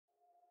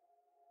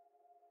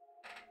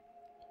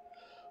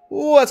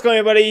What's going on,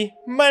 everybody?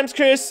 My name's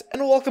Chris,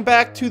 and welcome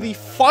back to the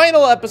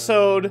final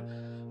episode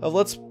of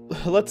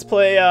Let's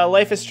Play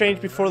Life is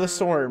Strange Before the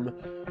Storm.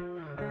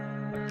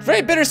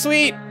 Very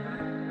bittersweet.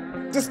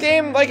 This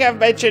game, like I've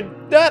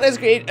mentioned, not as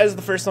great as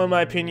the first one in my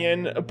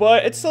opinion,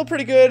 but it's still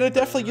pretty good. It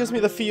definitely gives me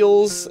the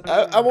feels.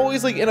 I'm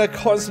always like in a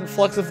constant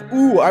flux of,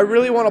 ooh, I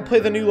really want to play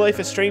the new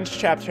Life is Strange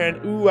chapter,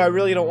 and ooh, I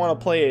really don't want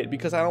to play it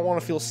because I don't want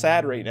to feel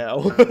sad right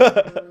now.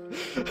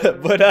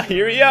 But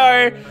here we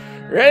are.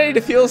 Ready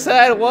to feel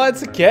sad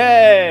once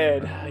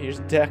again. Here's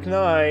Deck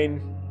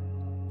 9.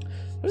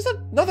 There's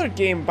another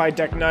game by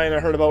Deck 9 I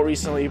heard about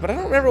recently, but I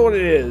don't remember what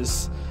it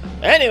is.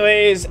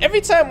 Anyways,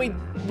 every time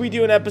we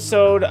do an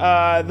episode,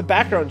 the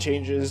background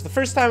changes. The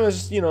first time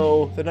was, you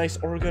know, the nice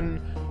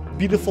Oregon,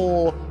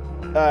 beautiful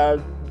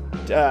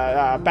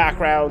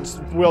backgrounds,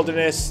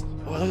 wilderness.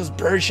 Oh, look at those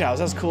bird shouts.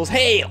 That was cool as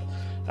hail.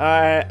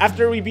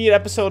 After we beat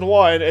episode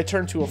 1, it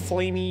turned to a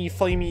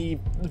flamey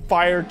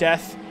fire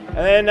death. And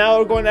then now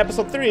we're going to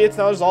episode 3. It's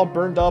now just all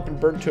burned up and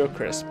burnt to a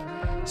crisp.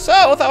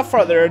 So, without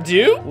further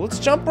ado, let's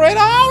jump right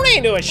on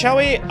into it, shall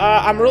we?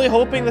 I'm really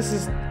hoping this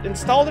is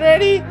installed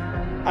already.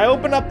 I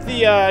opened up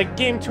the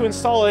game to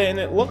install it, and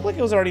it looked like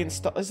it was already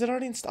installed. Is it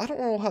already installed? I don't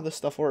know how this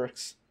stuff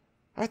works.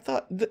 I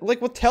thought,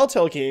 like with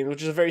Telltale games,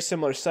 which is a very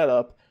similar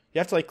setup, you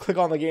have to like click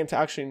on the game to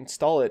actually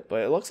install it,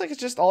 but it looks like it's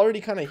just already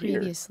kind of here.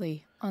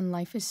 Previously on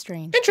Life is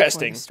Strange.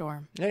 Interesting.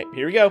 Storm. Hey,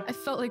 here we go. I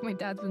felt like my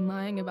dad's been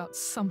lying about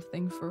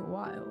something for a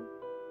while.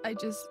 I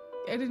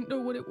didn't know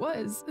what it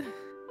was.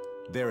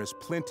 There is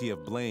plenty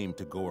of blame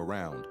to go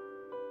around.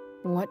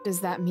 What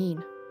does that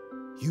mean?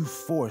 You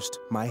forced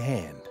my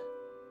hand.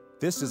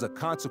 This is a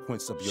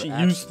consequence of your She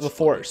actions. used the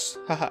Force.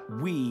 Haha.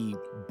 We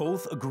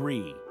both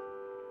agree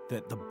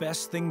that the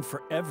best thing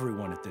for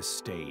everyone at this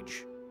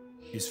stage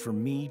is for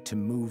me to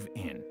move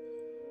in.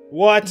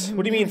 What?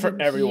 What do you mean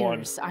for everyone?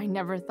 Years, I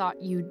never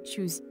thought you'd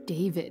choose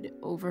David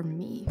over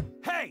me.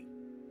 Hey!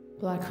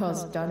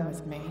 Blackwell's done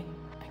with me.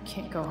 I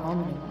can't go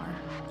home anymore.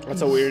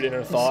 That's a weird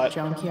inner thought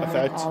Junkyard,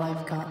 effect. all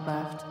I've got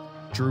left.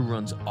 Drew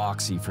runs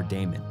Oxy for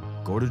Damon.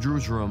 Go to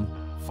Drew's room,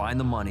 find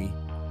the money,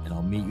 and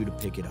I'll meet you to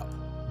pick it up.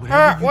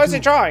 What is he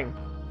drawing?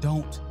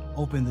 Don't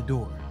open the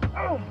door.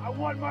 Oh, I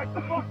want my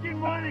fucking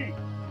money!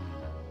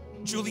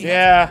 Juliet,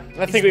 Yeah,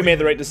 I think we made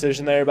the right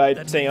decision there by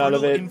that staying out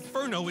of it.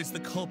 Inferno is the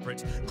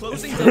culprit,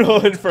 closing Infernal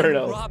down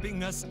Inferno. and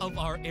robbing us of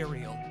our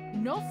Ariel.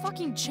 No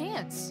fucking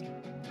chance.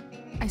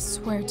 I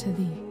swear to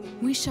thee,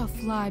 we shall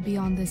fly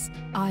beyond this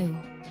isle.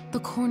 The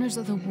corners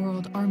of the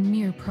world are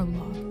mere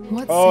prologue.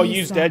 What Oh, sayest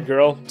use thou dead,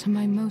 girl. to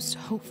my most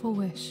hopeful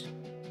wish?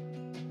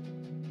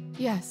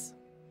 Yes.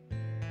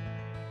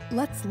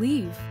 Let's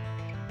leave.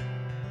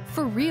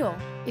 For real.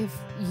 If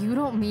you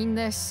don't mean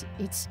this,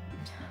 it's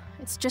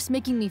just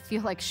making me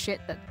feel like shit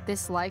that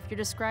this life you're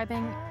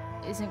describing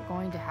isn't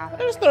going to I happen.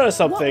 just noticed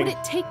What something. would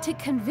it take to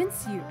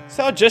convince you?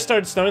 So it just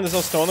started snowing, there's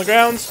no snow on the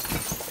grounds.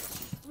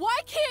 Why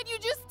can't you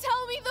just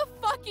tell me the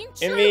fucking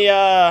truth?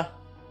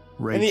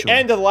 In the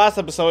end of the last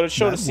episode, it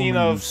showed a scene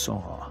of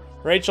saw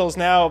Rachel's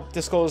now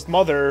disclosed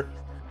mother.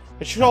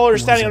 It showed her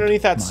standing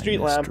underneath that street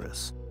lamp.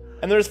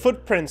 And there's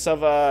footprints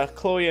of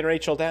Chloe and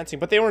Rachel dancing,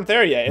 but they weren't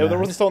there yet. There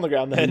wasn't snow on the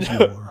ground then.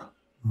 Your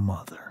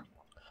mother.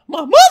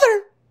 My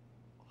mother!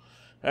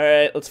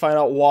 Alright, let's find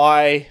out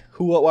why.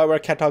 Who, what, why, where,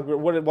 can't talk.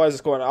 Why is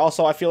this going on?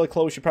 Also, I feel like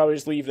Chloe should probably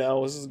just leave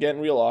now. This is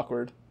getting real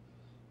awkward.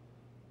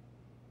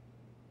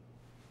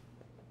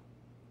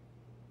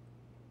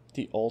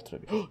 The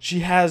ultimate. She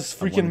has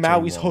freaking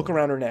Maui's hook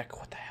around her neck.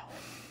 What the hell?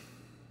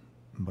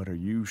 But are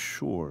you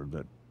sure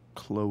that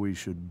Chloe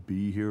should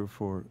be here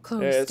for...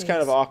 Chloe Yeah, it's kind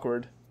of stays.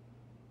 awkward.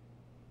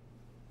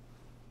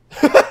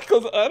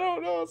 Because I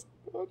don't know.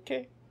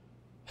 Okay.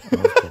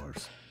 Of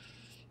course.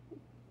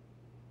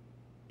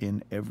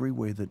 In every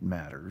way that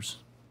matters,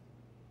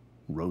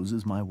 Rose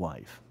is my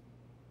wife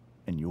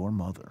and your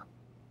mother.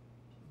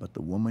 But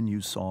the woman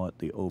you saw at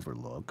the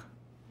Overlook,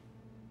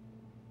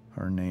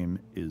 her name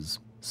is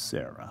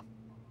Sarah,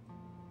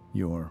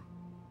 your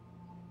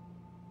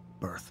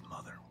birth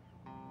mother.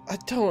 I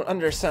don't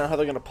understand how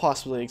they're going to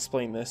possibly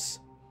explain this.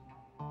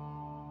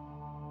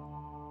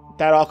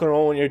 That awkward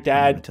moment when your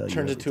dad tell you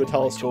turns into a everything,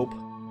 telescope.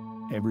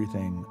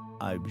 Everything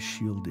I've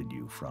shielded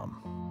you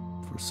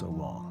from for so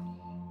long.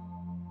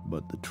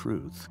 But the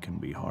truth can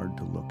be hard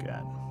to look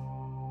at.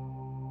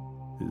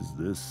 Is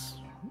this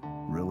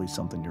really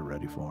something you're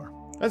ready for?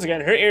 Once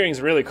again, her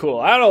earring's really cool.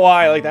 I don't know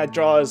why, like, that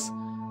draws...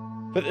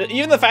 But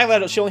even the fact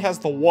that she only has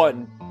the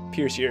one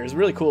pierced ear is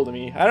really cool to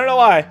me. I don't know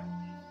why.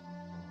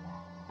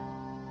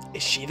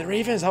 Is she the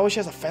Raven? Is that why she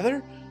has a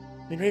feather?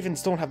 I mean,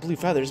 ravens don't have blue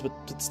feathers, but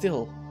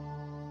still.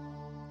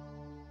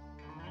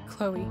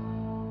 Chloe,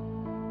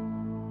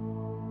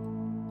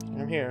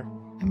 I'm here.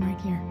 I'm right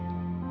here.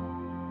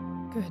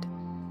 Good.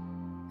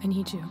 I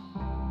need you.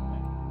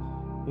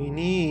 We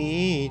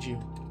need you.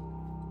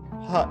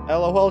 Ha,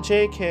 LOL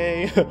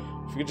JK. If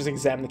we could just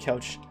examine the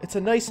couch. It's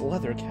a nice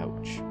leather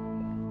couch.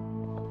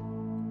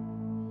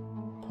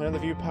 Point on the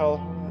view panel.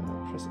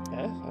 Press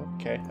F?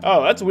 Okay.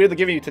 Oh, that's weird. They're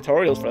giving you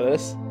tutorials for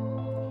this.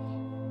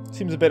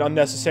 Seems a bit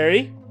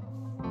unnecessary.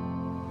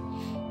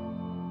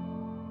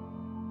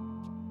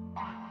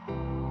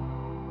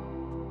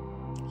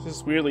 This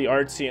is weirdly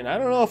artsy, and I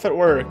don't know if it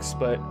works,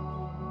 but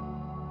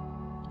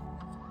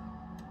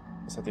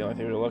that's not the only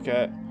thing to look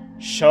at.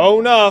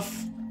 Show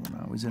enough. When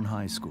I was in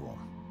high school,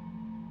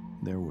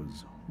 there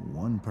was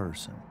one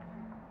person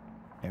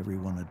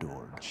everyone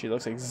adored. She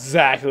looks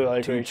exactly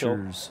like Rachel.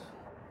 Teachers,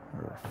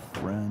 her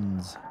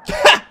friends.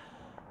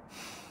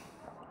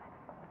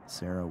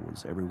 Sarah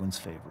was everyone's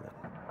favorite.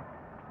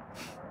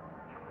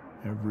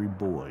 Every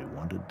boy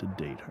wanted to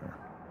date her.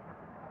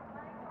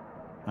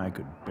 I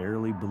could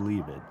barely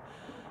believe it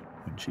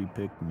when she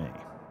picked me.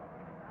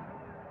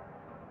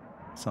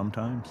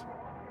 Sometimes,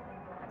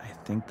 I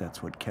think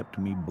that's what kept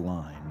me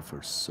blind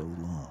for so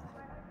long.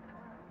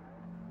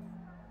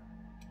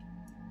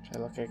 Should I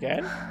look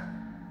again?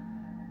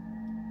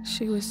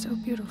 She was so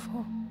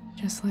beautiful,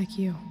 just like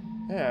you.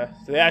 Yeah,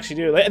 they actually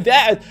do.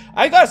 That,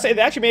 I gotta say,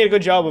 they actually made a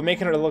good job of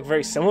making her look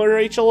very similar to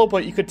Rachel,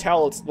 but you could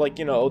tell it's like,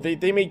 you know,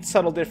 they made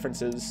subtle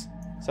differences.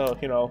 So,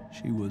 you know.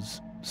 She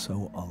was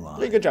so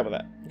alive. Yeah, good job of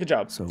that. Good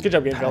job. So good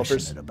job, game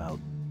developers. passionate about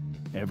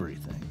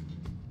everything.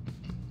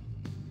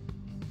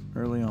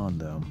 Early on,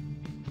 though,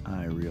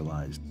 I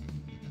realized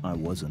I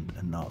wasn't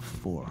enough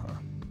for her.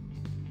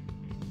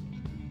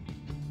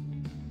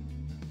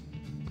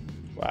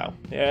 Wow.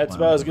 Yeah, it's While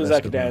about as the good as I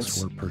rest could of us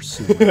dance. were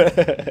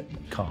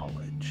pursuing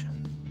college,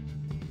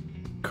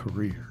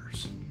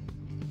 careers,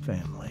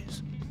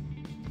 families.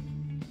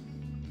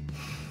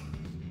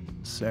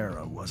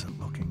 Sarah wasn't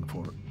looking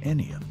for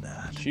any of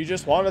that. She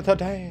just wanted to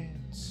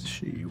dance.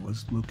 She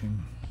was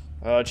looking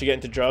Did she get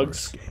into for drugs?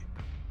 escape.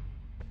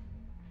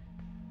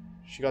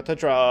 She got the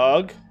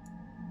drug.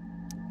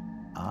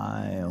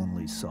 I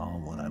only saw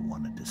what I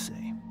wanted to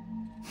see.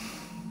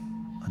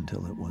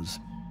 Until it was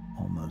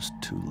almost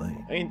too late.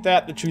 Ain't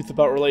that the truth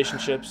about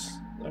relationships?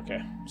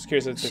 Okay, just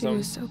curious if there's She some.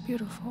 was so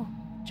beautiful,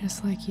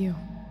 just like you.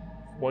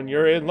 When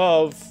you're in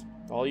love,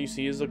 all you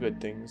see is the good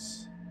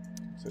things.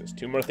 So there's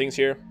 2 more things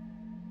here.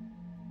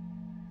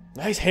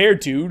 Nice hair,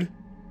 dude.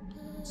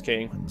 Just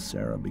kidding. When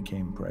Sarah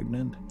became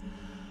pregnant,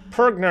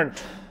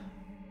 Pregnant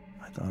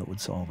I thought it would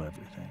solve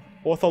everything.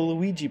 with a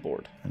Luigi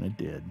board. And it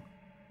did.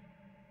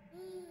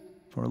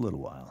 For a little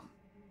while.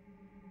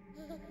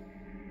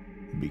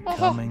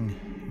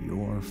 Becoming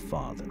your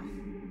father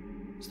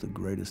was the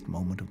greatest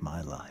moment of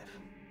my life.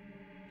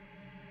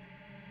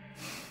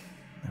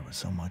 There was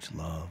so much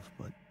love,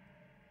 but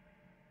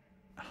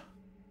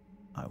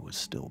I was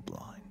still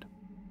blind.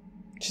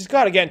 She's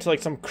got to get into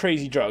like some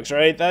crazy drugs,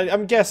 right?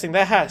 I'm guessing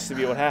that has to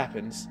be what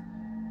happens.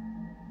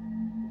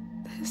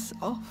 This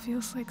all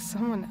feels like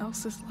someone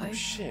else's Oh life.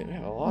 shit, we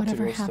have a lot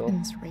Whatever to go still.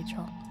 happens,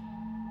 Rachel,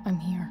 I'm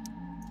here.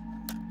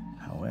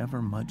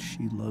 However much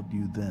she loved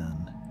you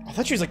then, I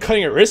thought she was like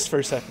cutting her wrist for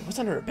a second. What's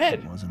under her bed?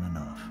 it wasn't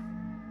enough.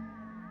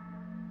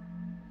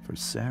 For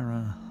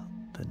Sarah,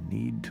 the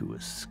need to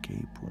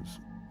escape was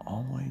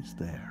always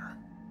there.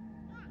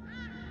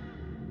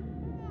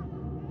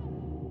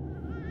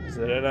 Is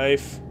it a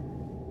knife?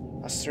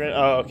 A syringe?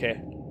 Oh, okay.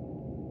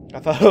 I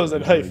thought it was a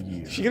knife.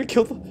 year. Is she gonna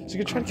kill? Is she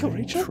gonna try to kill I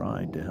Rachel?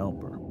 tried to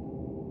help her.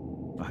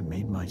 I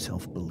made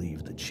myself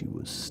believe that she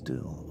was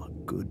still a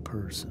good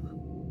person.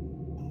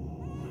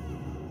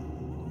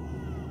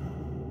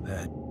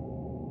 That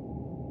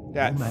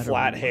That no matter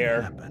flat what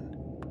hair. happened,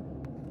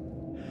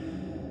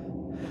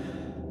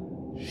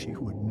 she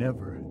would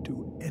never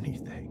do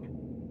anything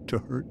to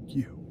hurt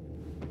you.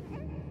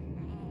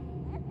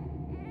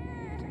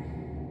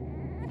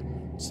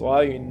 That's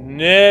why you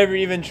never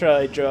even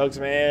tried drugs,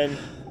 man.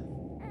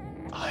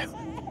 I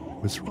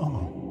was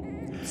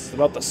wrong. It's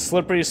about the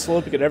slipperyest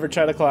slope you could ever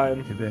try to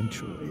climb.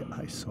 Eventually,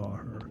 I saw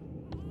her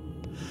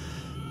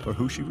for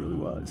who she really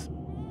was.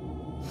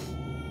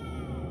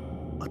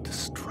 A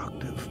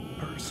destructive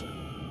person.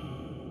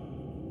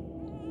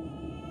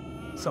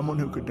 Someone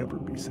who could never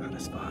be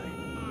satisfied.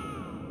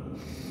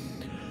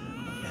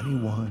 With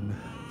anyone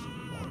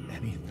or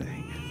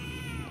anything.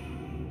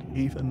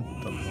 Even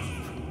the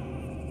love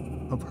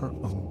of her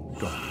own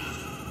daughter.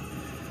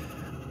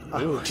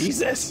 I Ooh, was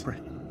Jesus.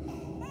 desperate.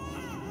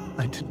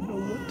 I didn't know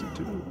what to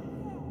do.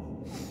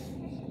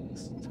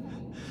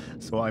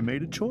 So I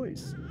made a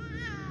choice.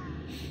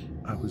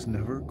 I was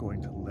never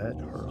going to let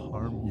her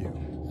harm you.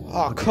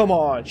 Oh, come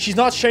on. She's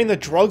not sharing the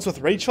drugs with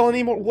Rachel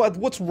anymore?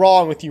 What's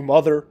wrong with you,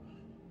 mother?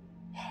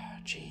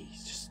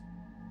 Jeez, just...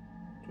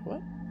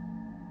 What?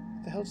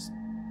 What the hell's...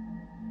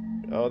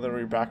 Oh, then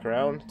we're back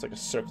around? It's like a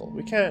circle.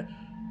 We can't...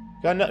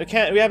 we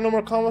have no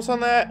more comments on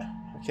that?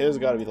 Okay, this has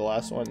got to be the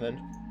last one, then.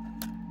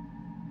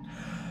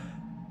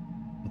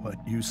 What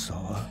you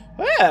saw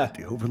Yeah! at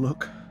the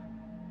Overlook,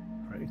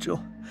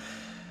 Rachel.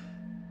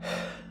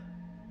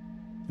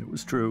 It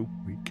was true.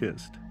 We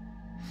kissed.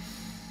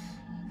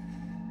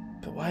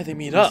 But why'd they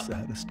meet The up?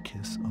 saddest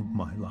kiss of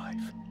my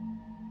life.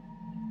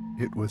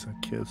 It was a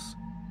kiss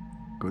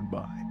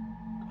goodbye.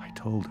 I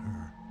told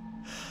her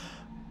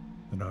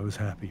that I was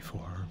happy for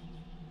her.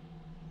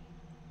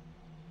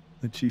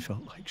 That she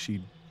felt like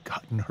she'd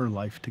gotten her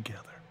life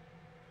together.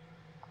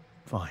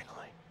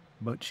 Finally.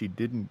 But she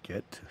didn't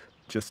get to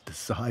just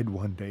decide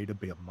one day to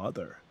be a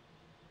mother.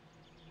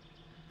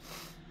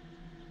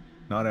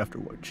 Not after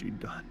what she'd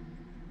done.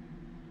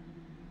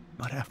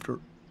 But after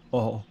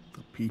all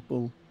the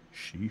people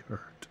she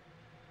hurt,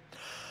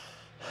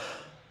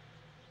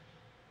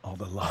 all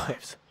the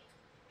lives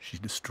she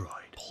destroyed.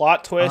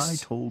 Plot I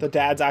twist, told the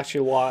dad's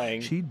actually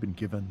lying. she'd been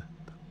given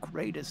the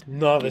greatest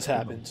None of this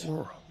gift in happened. the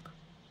world.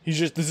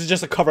 This is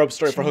just a cover-up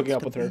story for hooking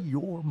up with her. Be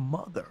your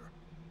mother.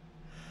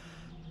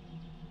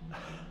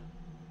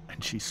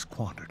 And she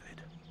squandered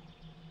it.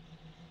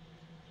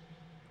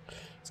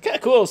 It's kind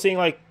of cool seeing,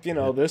 like, you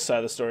know, this side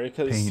of the story,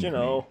 because, Pained you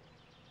know,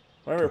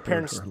 whenever to hurt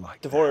parents her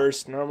like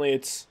divorce, normally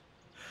it's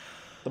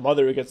the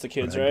mother who gets the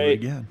kids, But I do right?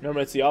 again.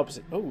 Normally it's the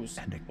opposite. Oh,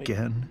 And wait,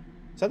 again,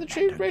 is that the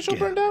tree and Rachel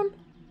again. burned down?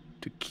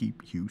 to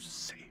keep you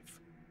safe.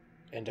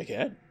 And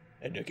again,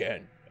 and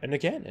again, and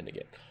again, and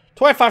again.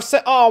 25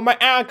 cents. Oh, man,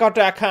 I got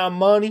that kind of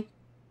money.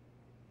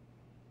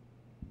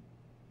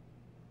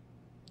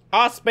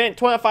 I spent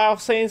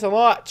 25 cents on a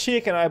lot of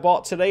chicken I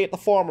bought today at the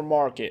farmer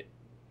market.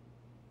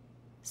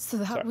 So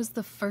that was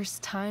the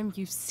first time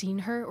you've seen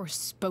her or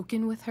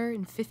spoken with her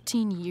in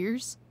 15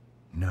 years?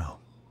 No.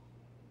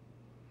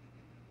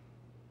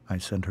 I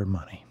send her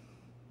money.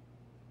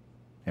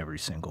 Every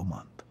single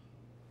month.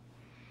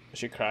 Is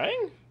she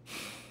crying?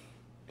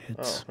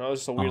 It's Oh, no,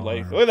 it's just a weird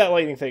lighting. our Look at that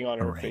lighting thing on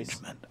her face.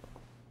 arrangement.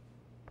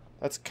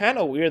 That's kind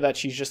of weird that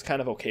she's just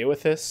kind of okay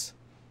with this.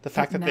 The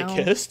fact But that they now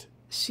kissed.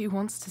 She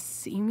wants to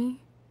see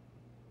me?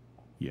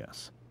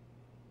 Yes.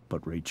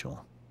 But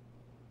Rachel,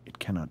 it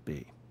cannot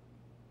be.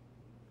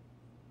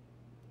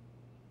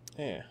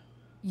 Yeah.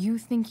 You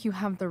think you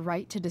have the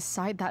right to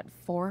decide that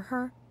for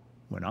her?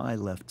 When I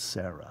left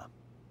Sarah,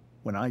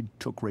 when I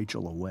took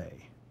Rachel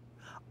away,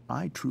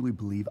 I truly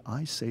believe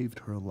I saved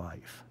her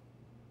life.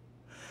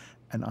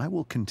 And I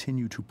will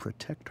continue to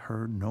protect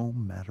her no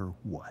matter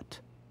what.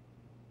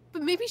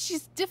 But maybe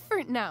she's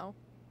different now.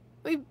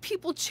 Maybe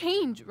people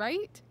change,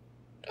 right?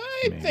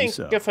 I Maybe think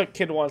so. if a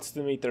kid wants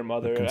to meet their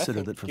mother, But I consider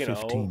think, that for you know,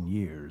 15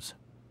 years,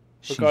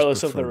 she's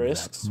regardless of the preferred that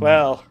risks, money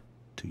well,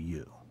 to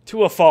you.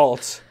 to a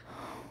fault.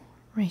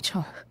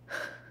 Rachel,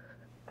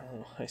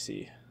 Oh, I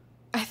see.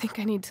 I think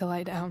I need to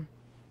lie down.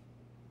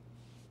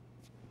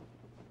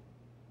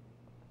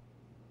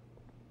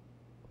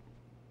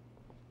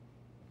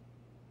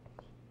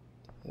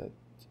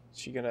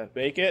 She gonna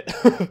make it?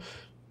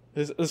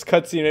 this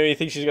cutscene made me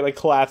think she's gonna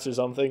collapse or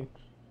something.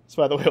 That's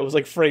by the way it was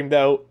like framed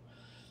out.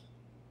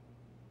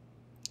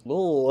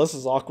 Oh, this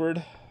is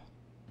awkward.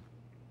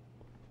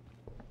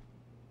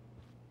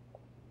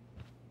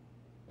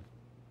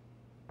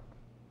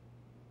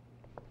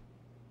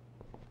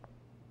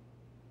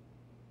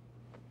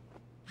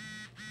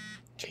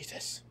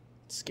 Jesus,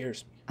 it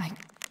scares me.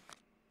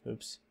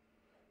 Oops.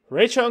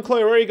 Rachel and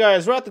Chloe, where are you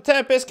guys? We're at the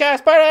Tempest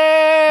Cast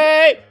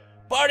Party!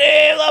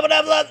 Party! Blah,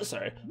 blah, blah.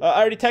 Sorry.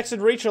 I already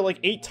texted Rachel like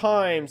 8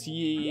 times.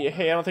 Yeah,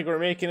 hey, I don't think we're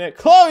making it.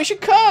 Chloe, you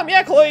should come!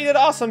 Yeah, Chloe, you did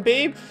awesome,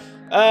 babe.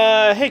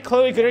 Hey,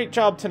 Chloe, great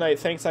job tonight.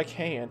 Thanks, I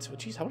can't. Well,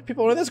 jeez, how many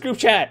people are in this group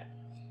chat?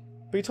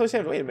 But you totally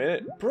said, wait a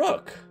minute.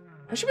 Brooke.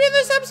 Has she been in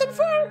this episode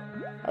before?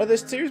 Or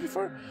this series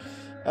before?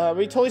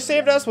 You totally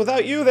saved us.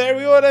 Without you there,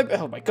 we would have...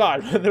 Oh my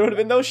god, there would have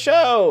been no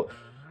show.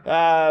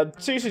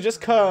 Seriously,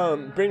 just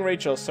come. Bring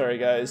Rachel. Sorry,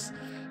 guys.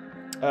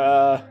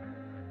 I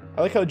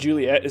like how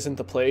Juliet is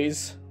into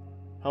plays.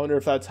 I wonder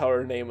if that's how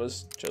her name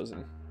was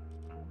chosen.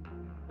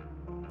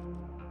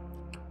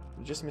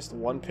 We just missed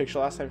one picture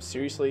last time.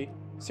 Seriously?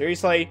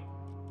 Seriously?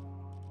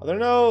 Are there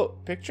no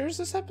pictures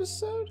this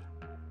episode?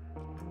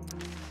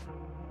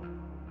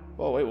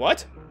 Whoa, wait,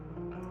 what?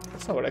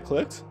 That's not what I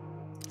clicked.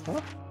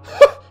 Huh?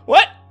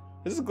 What?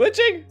 This is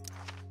glitching?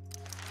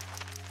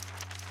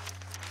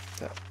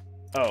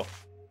 Oh.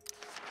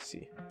 Let's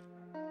see.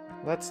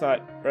 That's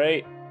not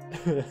right.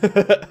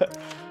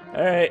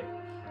 Alright.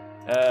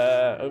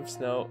 Oops,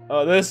 no.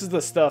 Oh, this is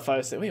the stuff I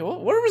was saying. Wait,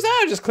 what? Where was that?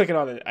 I was just clicking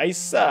on it. I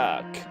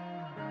suck.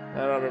 I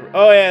don't remember.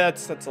 Oh, yeah,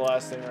 that's the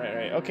last thing.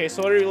 Right. Okay,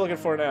 so what are you looking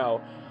for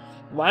now?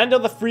 Land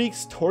of the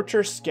Freaks,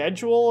 torture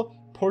schedule,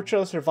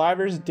 portrait of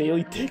survivors,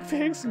 daily dick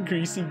pics,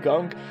 greasy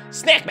gunk,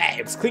 snack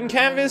bags, clean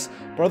canvas,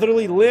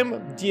 brotherly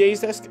limb,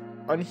 DA's desk,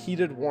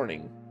 unheeded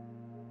warning.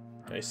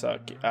 Nice,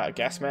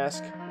 gas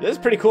mask. This is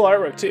pretty cool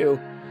artwork, too.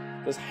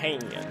 Those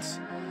hangings.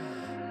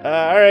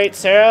 Alright,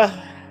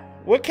 Sarah.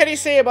 What can you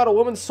say about a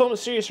woman so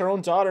mysterious her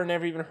own daughter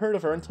never even heard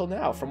of her until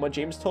now? From what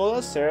James told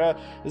us, Sarah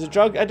is a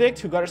drug addict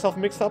who got herself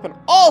mixed up in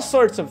all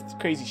sorts of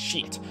crazy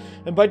shit.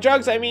 And by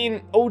drugs, I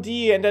mean OD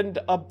and end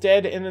up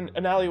dead in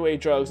an alleyway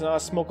drugs, not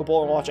smoke a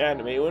bowl and watch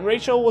anime. When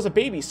Rachel was a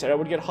baby, Sarah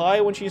would get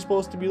high when she was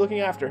supposed to be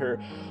looking after her.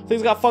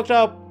 Things got fucked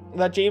up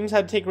that James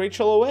had to take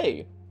Rachel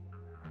away.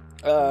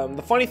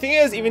 The funny thing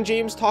is, even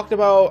James talked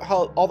about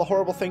how all the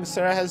horrible things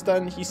Sarah has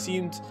done. He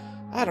seemed...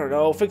 I don't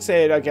know,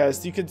 fixated, I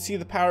guess. You could see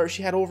the power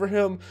she had over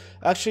him.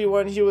 Actually,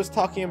 when he was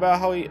talking about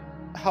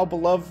how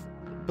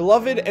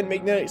beloved and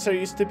magnetic Sarah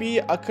used to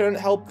be, I couldn't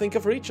help think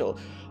of Rachel.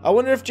 I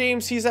wonder if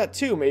James sees that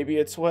too. Maybe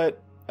it's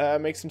what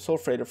makes him so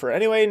afraid of her.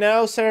 Anyway,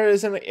 now Sarah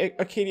is in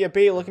Arcadia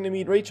Bay looking to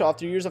meet Rachel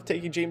after years of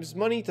taking James'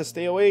 money to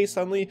stay away.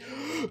 Suddenly,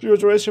 she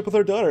has a relationship with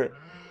her daughter.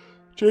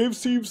 James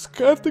seems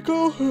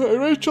skeptical, and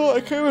Rachel,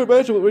 I can't even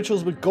imagine what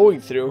Rachel's been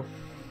going through.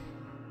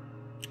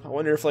 I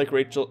wonder if like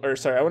Rachel, or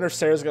sorry, I wonder if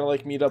Sarah's gonna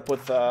like meet up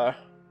with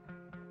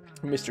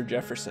Mr.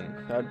 Jefferson.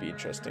 That would be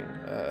interesting.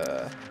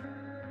 Let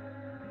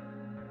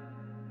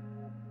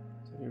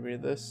me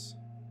read this.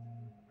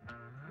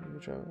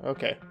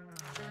 Okay.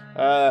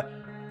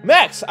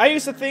 Max, I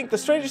used to think the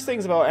strangest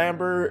things about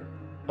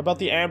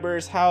the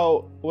Ambers,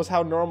 how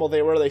normal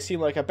they were. They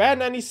seemed like a bad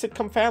 90s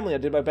sitcom family. I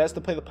did my best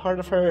to play the part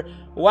of her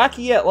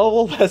wacky yet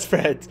lovable best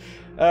friend.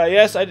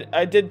 Yes,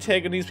 I did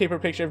take a newspaper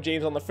picture of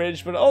James on the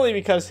fridge, but only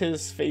because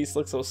his face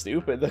looked so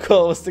stupid. The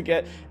goal was to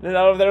get in and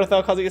out of there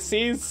without causing a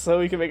scene, so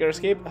we could make our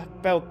escape.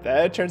 About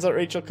that, turns out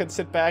Rachel could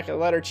sit back and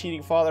let her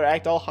cheating father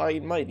act all high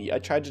and mighty. I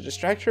tried to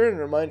distract her and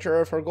remind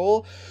her of her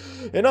goal.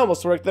 It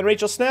almost worked. Then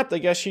Rachel snapped. I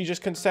guess she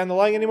just couldn't stand the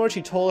lying anymore.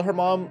 She told her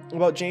mom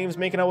about James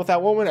making out with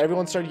that woman.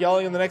 Everyone started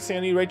yelling, and the next thing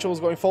I knew, Rachel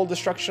was going full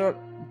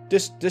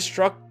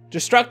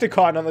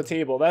Destructicon on the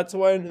table. That's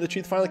when the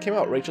truth finally came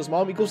out. Rachel's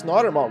mom equals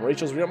not her mom.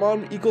 Rachel's real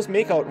mom equals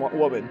makeout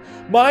woman.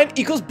 Mine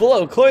equals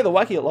below. Chloe the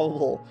wacky at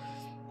lovable.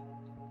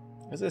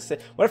 What does this say?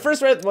 When I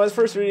was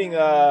first reading,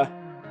 oh,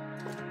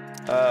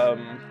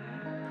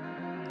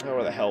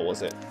 where the hell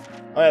was it?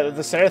 Oh yeah,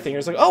 the Sarah thing. It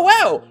was like,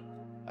 oh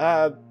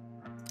wow!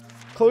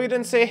 Chloe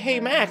didn't say, hey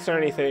Max or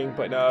anything,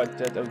 but no,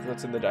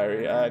 that's in the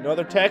diary. No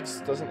other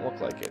text, doesn't look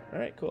like it.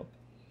 Alright, cool.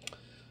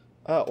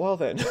 Well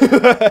then.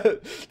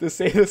 To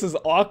say this is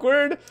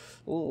awkward?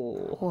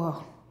 Ooh.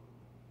 Whoa.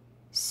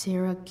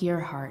 Sarah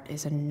Gearhart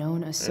is a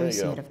known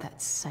associate of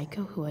that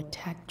psycho who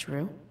attacked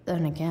Drew.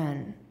 Then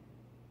again,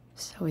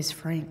 so is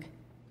Frank.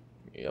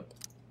 Yep.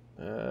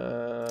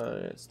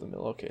 It's the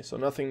middle. Okay, so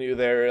nothing new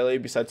there really,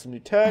 besides some new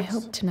text. I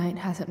hope tonight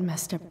hasn't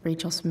messed up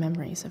Rachel's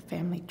memories of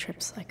family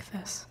trips like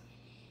this.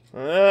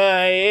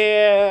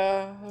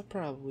 Yeah, I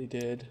probably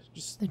did.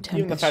 Just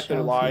even the fact that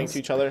they're lying to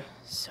each other.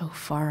 So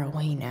far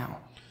away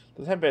now.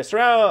 The Tempest.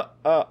 Around,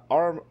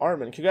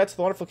 Armin. Congrats to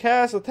the wonderful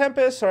cast of The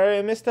Tempest. Sorry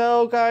I missed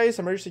out, guys.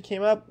 Emergency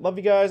came up. Love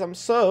you guys. I'm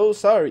so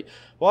sorry.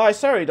 Why,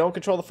 sorry. Don't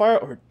control the fire.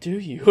 Or do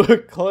you?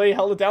 Chloe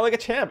held it down like a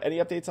champ. Any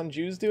updates on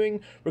Jews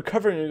doing?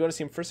 Recovering. We're going to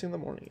see him first thing in the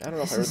morning. I don't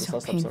know if I heard this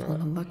last episode. Painful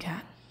to look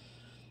at.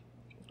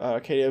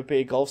 Arcadia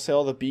Bay Golf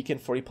Sale, The Beacon,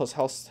 40 plus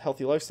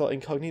healthy lifestyle,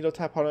 Incognito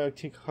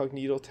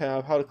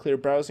tab, how to clear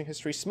browsing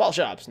history, small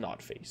shops,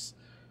 not face.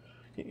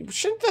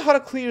 Shouldn't the how to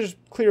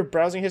clear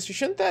browsing history,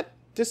 shouldn't that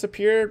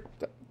disappear?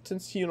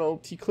 Since, you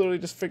know, he clearly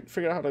just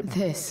figured out how to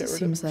This get rid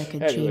seems of like a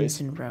Anyways. James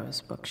and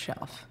Rose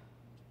bookshelf.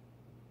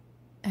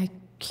 I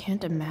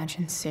can't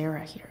imagine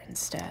Sarah here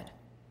instead.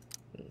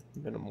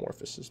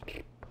 Metamorphosis.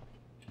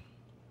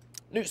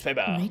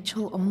 Newspaper.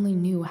 Rachel only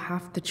knew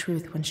half the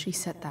truth when she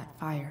set that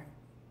fire.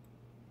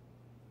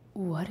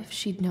 What if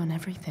she'd known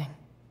everything?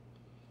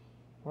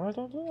 I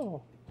don't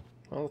know.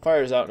 Well, the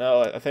fire's out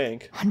now, I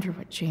think. Wonder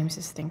what James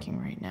is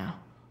thinking right now.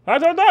 I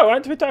don't know. Why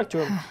don't we talk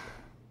to him?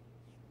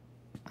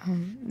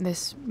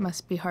 This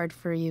must be hard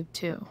for you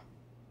too,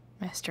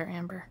 Mr.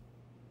 Amber.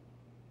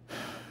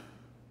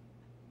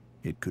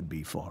 It could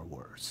be far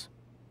worse.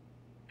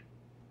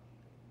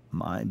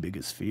 My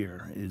biggest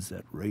fear is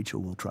that Rachel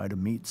will try to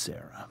meet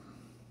Sarah.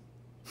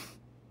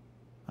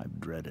 I've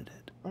dreaded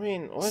it. I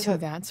mean, why is So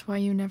that? that's why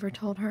you never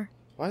told her?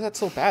 Why is that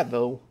so bad,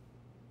 though?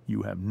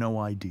 You have no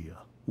idea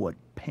what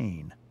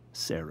pain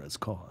Sarah's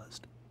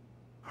caused.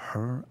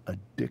 Her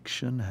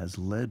addiction has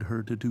led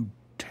her to do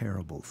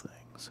terrible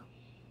things.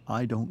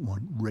 I don't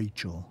want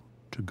Rachel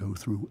to go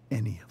through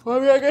any of them. I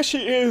mean, I guess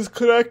she is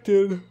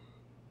connected.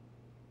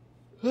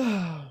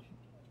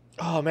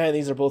 Oh man,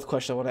 these are both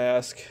questions I want to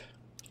ask.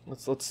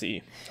 Let's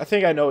see. I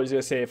think I know what he's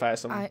gonna say if I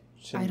ask him.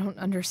 I don't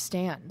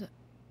understand.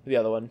 The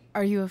other one.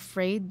 Are you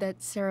afraid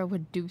that Sarah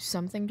would do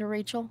something to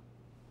Rachel?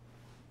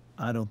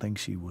 I don't think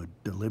she would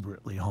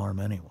deliberately harm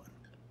anyone.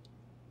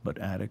 But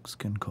addicts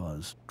can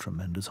cause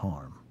tremendous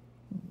harm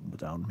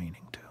without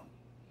meaning to.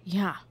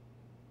 Yeah.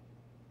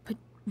 But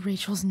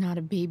Rachel's not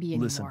a baby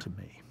anymore. Listen to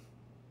me.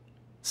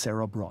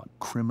 Sarah brought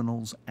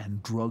criminals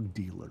and drug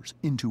dealers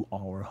into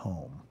our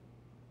home.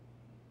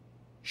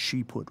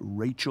 She put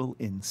Rachel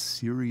in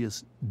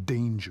serious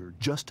danger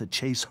just to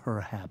chase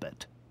her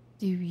habit.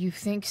 Do you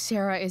think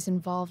Sarah is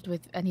involved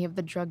with any of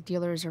the drug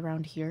dealers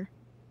around here?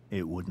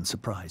 It wouldn't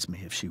surprise me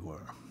if she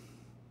were.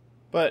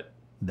 But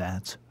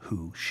that's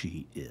who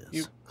she is.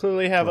 You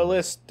clearly have a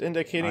list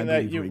indicating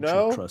that you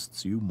Rachel know.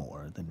 Trusts you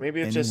more than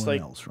maybe it's just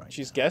like else right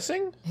she's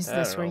guessing. Is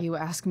this where you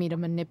ask me to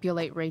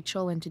manipulate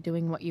Rachel into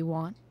doing what you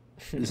want?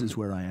 This is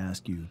where I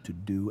ask you to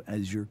do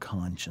as your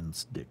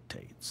conscience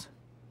dictates.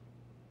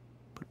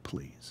 But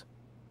please,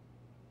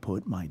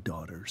 put my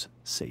daughter's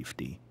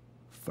safety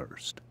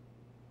first.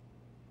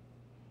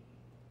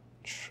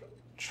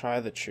 Try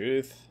the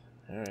truth.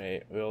 All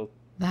right, we'll.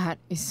 That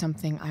is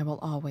something I will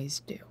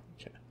always do.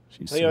 Okay.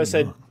 She's I always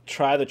said young.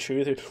 try the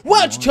truth. Why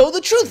don't you tell the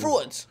truth for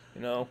once?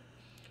 You know.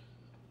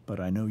 But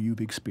I know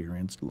you've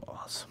experienced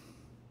loss.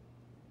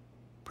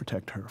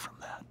 Protect her from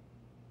that,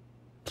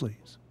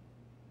 please.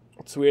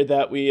 It's weird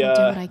that we. I'll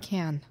do what I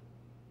can.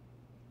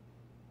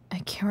 I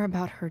care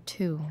about her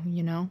too,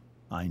 you know?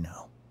 I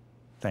know.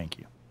 Thank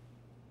you.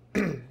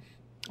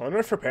 I wonder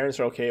if her parents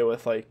are okay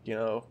with, like, you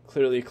know,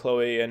 clearly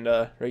Chloe and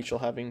Rachel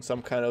having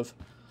some kind of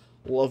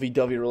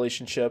lovey-dovey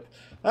relationship.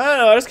 I don't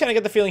know, I just kind of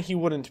get the feeling he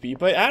wouldn't be.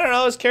 But I don't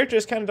know, his character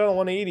has kind of done a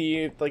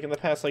 180, like, in the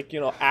past, like, you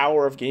know,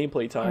 hour of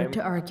gameplay time. Hard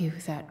to argue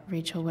that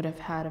Rachel would have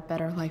had a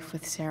better life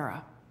with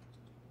Sarah.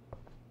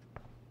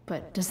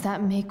 But does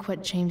that make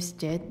what James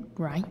did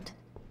right?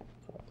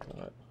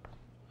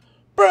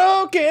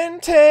 Broken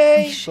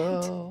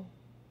table.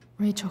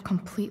 Rachel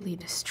completely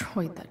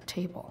destroyed that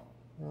table.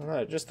 Well,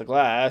 not just the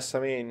glass. I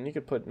mean, you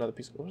could put another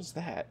piece. What is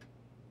that?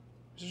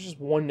 There's just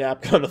one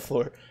napkin on the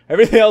floor.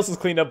 Everything else is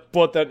cleaned up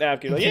but that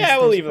napkin. Like, yeah,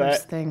 we'll leave that.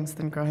 Worse things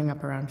than growing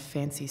up around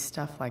fancy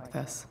stuff like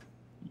this.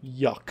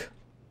 Yuck.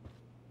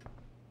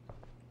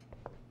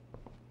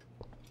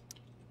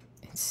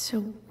 It's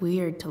so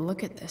weird to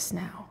look at this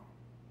now.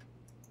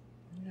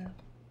 Yeah.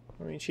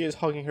 I mean, she is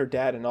hugging her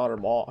dad and not her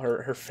mom,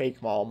 her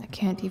fake mom. I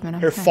can't even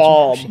her imagine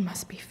mom. how she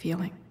must be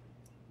feeling.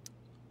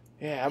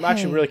 Yeah, I'm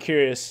actually really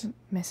curious.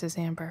 Mrs.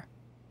 Amber.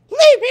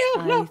 Leave me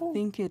alone! I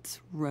think it's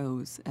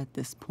Rose at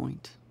this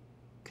point,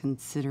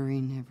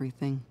 considering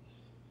everything.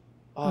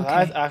 Oh, Okay.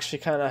 that actually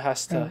kind of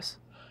has to... Rose.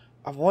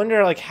 I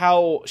wonder, like,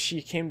 how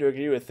she came to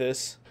agree with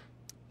this.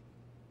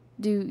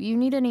 Do you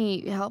need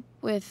any help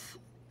with...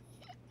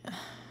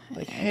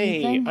 Like,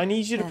 hey, anything? I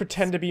need you to That's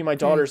pretend to be my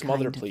daughter's very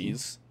mother, kind of you.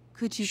 please.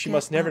 Could you She get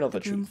must never out know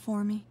the room truth.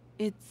 for me?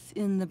 It's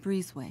in the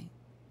breezeway.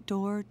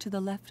 Door to the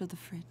left of the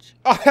fridge.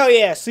 Oh, hell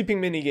yeah, sleeping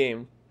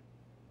minigame.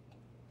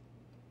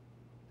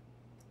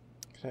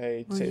 Can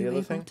I Were say you the other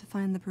able thing? to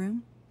find the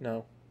broom?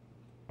 No.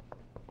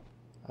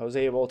 I was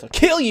able to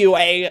kill you,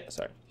 eh?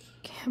 Sorry.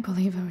 Can't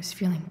believe I was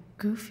feeling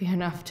goofy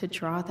enough to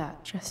draw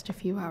that just a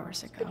few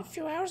hours In a ago.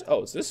 few hours?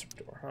 Oh, it's this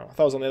door. Huh. I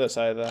thought it was on the other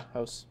side of the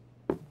house.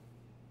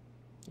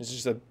 There's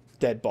just a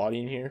dead body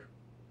in here.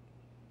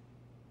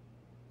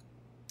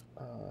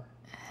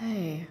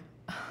 Hey,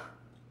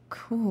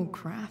 cool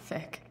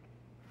graphic.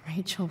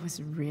 Rachel was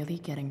really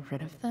getting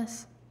rid of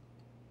this?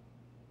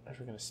 Are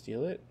we gonna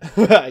steal it?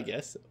 I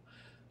guess.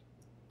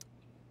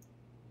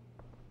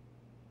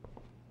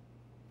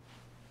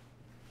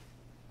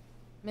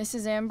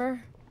 Mrs.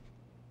 Amber,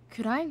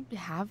 could I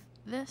have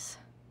this?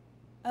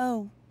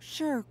 Oh,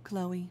 sure,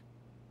 Chloe.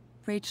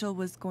 Rachel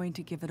was going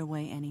to give it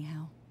away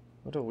anyhow.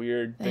 What a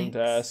weird thing to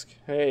Thanks. ask.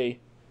 Hey,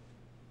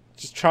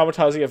 just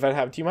traumatizing event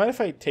happened. Do you mind if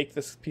I take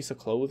this piece of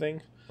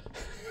clothing?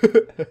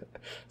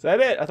 Is that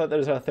it? I thought there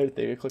was a third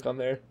thing. I click on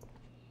there.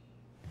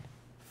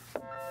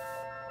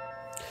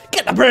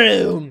 Get the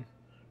broom!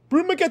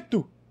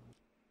 Broomagetu!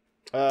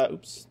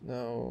 Oops.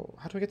 No.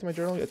 How do I get to my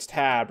journal? It's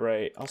tab,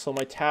 right? Also,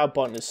 my tab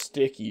button is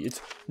sticky. It's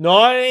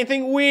not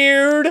anything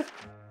weird!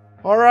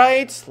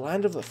 Alright.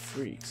 Land of the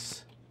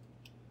Freaks.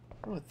 I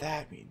don't know what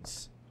that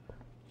means.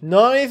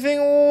 Not anything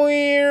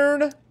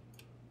weird!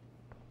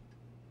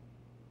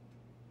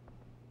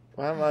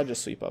 Why don't I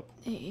just sweep up?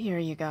 Here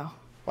you go.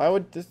 Why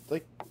would this,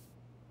 like...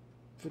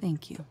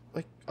 Thank you.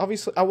 Like,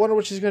 obviously, I wonder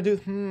what she's gonna do.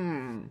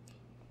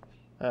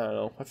 I don't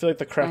know. I feel like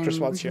the correct I'm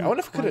response here. I really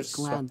wonder if I could have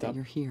quite glad swept that up.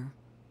 you're here.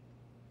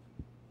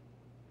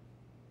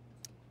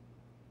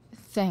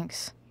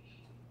 Thanks.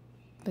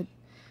 But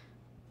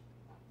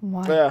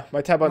why? Yeah,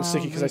 my tab button's While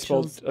sticky because I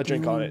spilled Rachel's a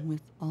drink on it. dealing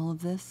With all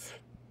of this,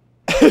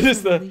 Just it's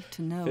a the relief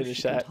to know finish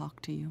she that. can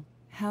talk to you.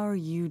 How are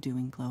you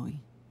doing,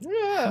 Chloe?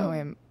 Yeah. How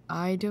am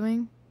I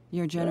doing?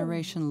 Your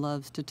generation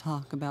loves to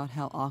talk about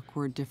how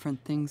awkward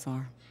different things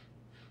are.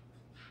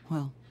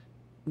 Well,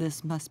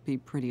 this must be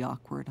pretty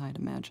awkward, I'd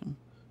imagine.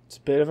 It's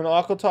a bit of an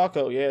awkward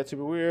taco. Yeah, it's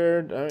super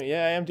weird.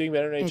 Yeah, I am doing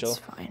better than Rachel. It's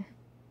fine.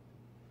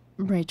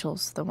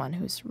 Rachel's the one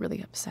who's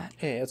really upset.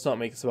 Hey, let's not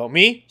make this about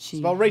me. It's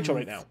about Rachel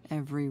right now. has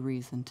every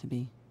reason to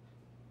be.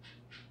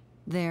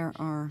 There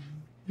are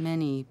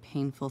many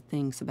painful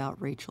things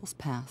about Rachel's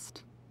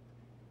past,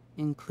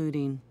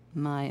 including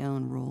my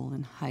own role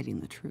in hiding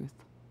the truth.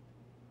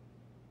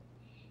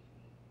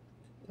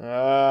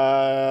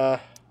 I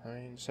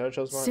mean, Sarah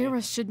chose money.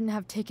 Sarah shouldn't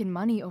have taken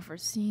money over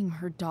seeing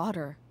her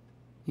daughter.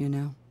 You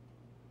know,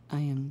 I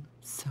am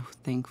so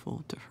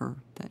thankful to her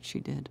that she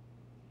did.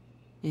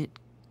 It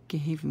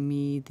gave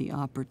me the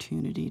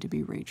opportunity to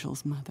be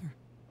Rachel's mother.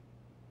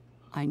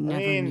 I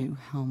never knew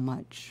how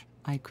much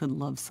I could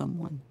love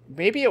someone.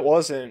 Maybe it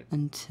wasn't.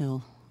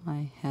 Until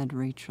I had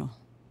Rachel.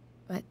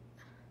 But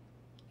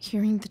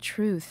hearing the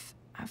truth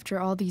after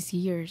all these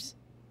years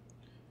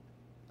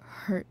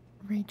hurt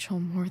Rachel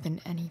more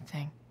than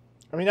anything.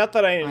 I mean, not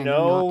that I I'm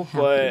know, not happy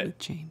but with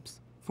James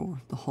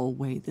for the whole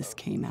way this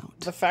came out.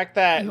 the fact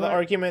that the You're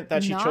argument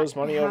that she not chose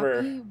money over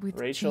happy with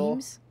Rachel.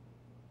 James?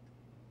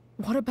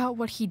 What about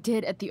what he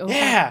did at the Yeah,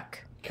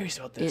 Overlook? curious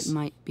about this. It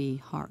might be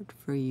hard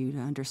for you to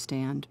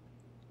understand,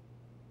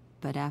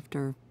 but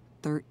after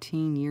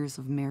 13 years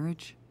of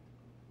marriage,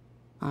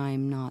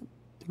 I'm not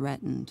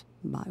threatened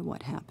by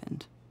what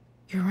happened.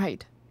 You're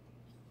right.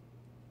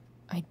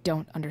 I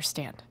don't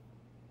understand.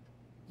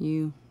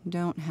 You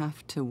don't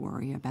have to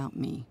worry about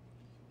me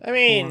I or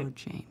mean,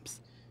 James.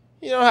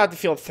 you don't have to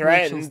feel Rachel's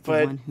threatened, the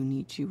but one who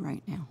needs you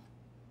right now.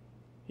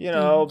 you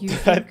know, you I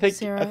think think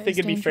Sarah is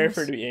it'd be fair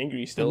for her dangerous? to be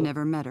angry still. I've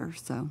never met her,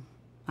 so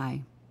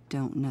I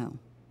don't know.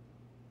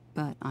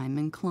 But I'm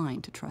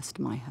inclined to trust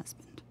my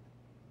husband.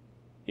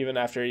 even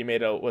after he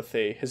made out with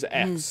his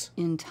ex. His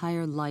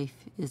entire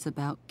life is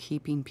about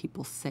keeping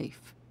people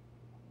safe.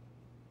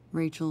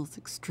 Rachel's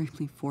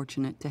extremely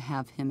fortunate to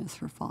have him as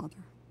her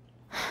father.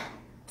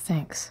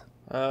 Thanks.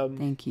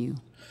 Thank you,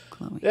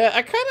 Chloe. Yeah,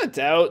 I kind of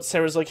doubt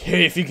Sarah's like,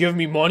 hey, if you give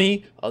me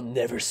money, I'll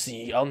never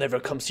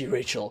come see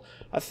Rachel.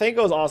 I think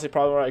it was honestly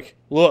probably like,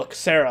 look,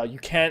 Sarah, you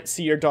can't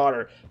see your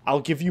daughter. I'll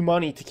give you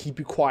money to keep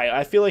you quiet.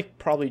 I feel like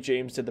probably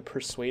James did the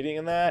persuading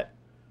in that.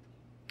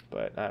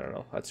 But I don't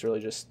know. That's really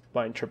just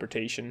my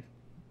interpretation.